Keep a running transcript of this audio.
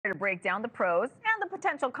break down the pros and the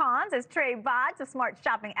potential cons is Trae Bodge, a smart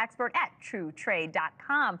shopping expert at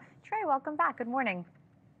TrueTrade.com. Trae, welcome back. Good morning.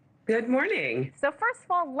 Good morning. So first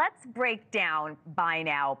of all, let's break down buy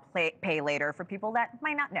now, pay later for people that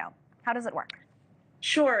might not know. How does it work?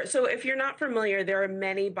 Sure. So if you're not familiar, there are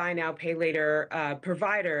many buy now, pay later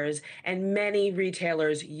providers, and many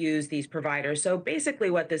retailers use these providers. So basically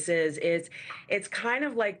what this is it's kind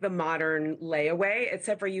of like the modern layaway,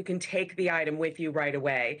 except for you can take the item with you right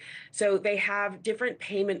away. So they have different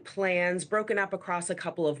payment plans broken up across a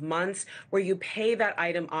couple of months where you pay that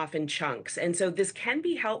item off in chunks. And so this can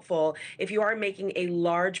be helpful if you are making a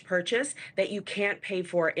large purchase that you can't pay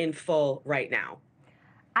for in full right now.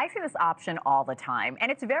 I see this option all the time, and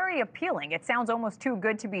it's very appealing. It sounds almost too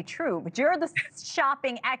good to be true, but you're the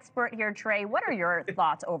shopping expert here, Trae. What are your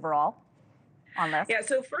thoughts overall on this? Yeah,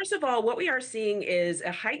 so first of all, what we are seeing is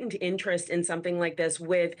a heightened interest in something like this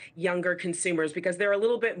with younger consumers because they're a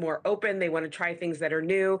little bit more open. They want to try things that are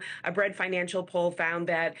new. A Bread Financial poll found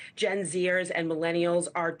that Gen Zers and millennials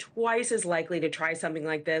are twice as likely to try something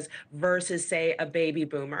like this versus, say, a baby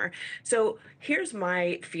boomer. So here's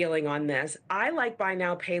my feeling on this. I like buy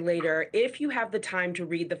now, pay later if you have the time to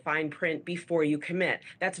read the fine print before you commit.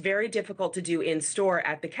 That's very difficult to do in store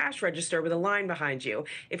at the cash register with a line behind you.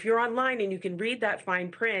 If you're online and you can read that fine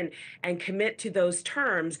print and commit to those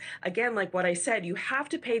terms, again, like what I said, you have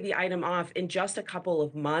to pay the item off in just a couple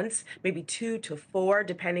of months, maybe 2 to 4,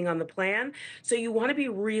 depending on the plan. So you want to be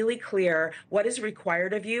really clear what is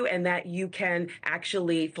required of you and that you can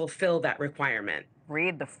actually fulfill that requirement.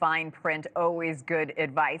 Read the fine print, always good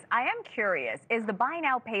advice. I am curious, is the buy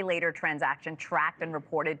now, pay later transaction tracked and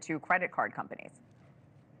reported to credit card companies?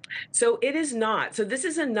 So it is not. So this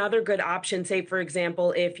is another good option. Say, for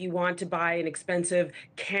example, if you want to buy an expensive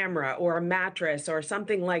camera or a mattress or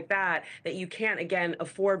something like that, that you can't, again,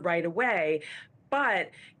 afford right away. But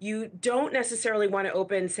you don't necessarily want to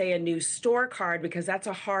open, say, a new store card because that's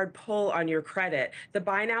a hard pull on your credit. The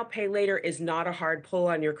buy now, pay later is not a hard pull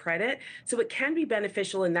on your credit. So it can be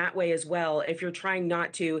beneficial in that way as well if you're trying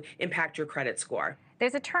not to impact your credit score.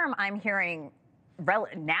 There's a term I'm hearing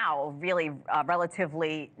now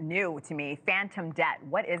relatively new to me, phantom debt.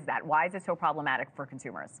 What is that? Why is it so problematic for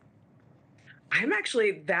consumers?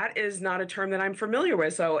 That is not a term that I'm familiar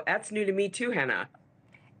with. So that's new to me too, Hena.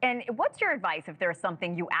 And what's your advice if there's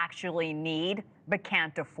something you actually need but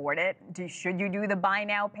can't afford it? Should you do the buy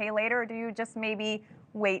now, pay later, or do you just maybe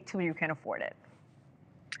wait till you can afford it?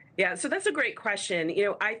 Yeah, so that's a great question.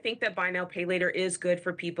 I think that buy now, pay later is good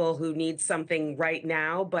for people who need something right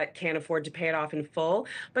now but can't afford to pay it off in full.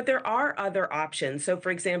 But there are other options. So,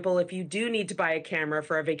 for example, if you do need to buy a camera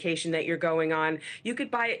for a vacation that you're going on, you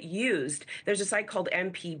could buy it used. There's a site called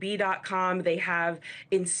mpb.com. They have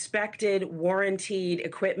inspected, warranted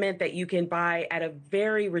equipment that you can buy at a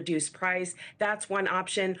very reduced price. That's one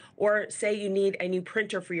option. Or say you need a new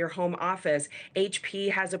printer for your home office.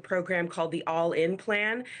 HP has a program called the All-In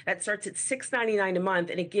Plan that starts at $6.99 a month,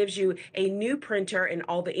 and it gives you a new printer and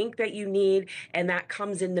all the ink that you need, and that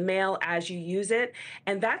comes in the mail as you use it.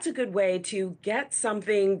 And that's a good way to get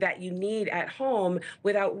something that you need at home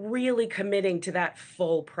without really committing to that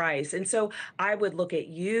full price. And so I would look at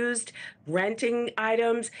used, renting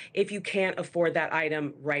items if you can't afford that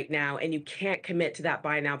item right now and you can't commit to that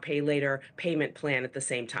buy now, pay later payment plan at the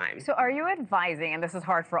same time. So are you advising, and this is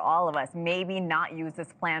hard for all of us, maybe not use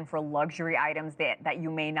this plan for luxury items that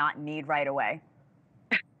you may not need right away?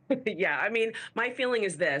 Yeah, I mean, my feeling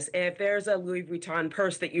is this. If there's a Louis Vuitton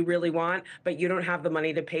purse that you really want, but you don't have the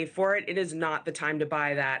money to pay for it, it is not the time to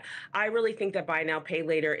buy that. I really think that buy now, pay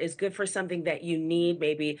later is good for something that you need,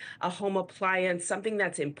 maybe a home appliance, something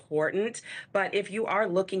that's important. But if you are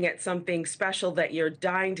looking at something special that you're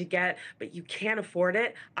dying to get, but you can't afford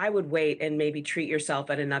it, I would wait and maybe treat yourself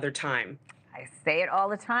at another time. I say it all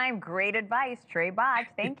the time. Great advice, Trae Bodge.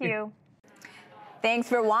 Thank you. Thanks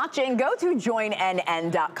for watching. Go to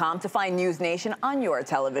joinnn.com to find NewsNation on your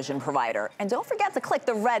television provider. And don't forget to click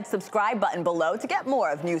the red subscribe button below to get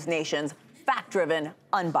more of NewsNation's fact-driven,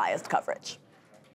 unbiased coverage.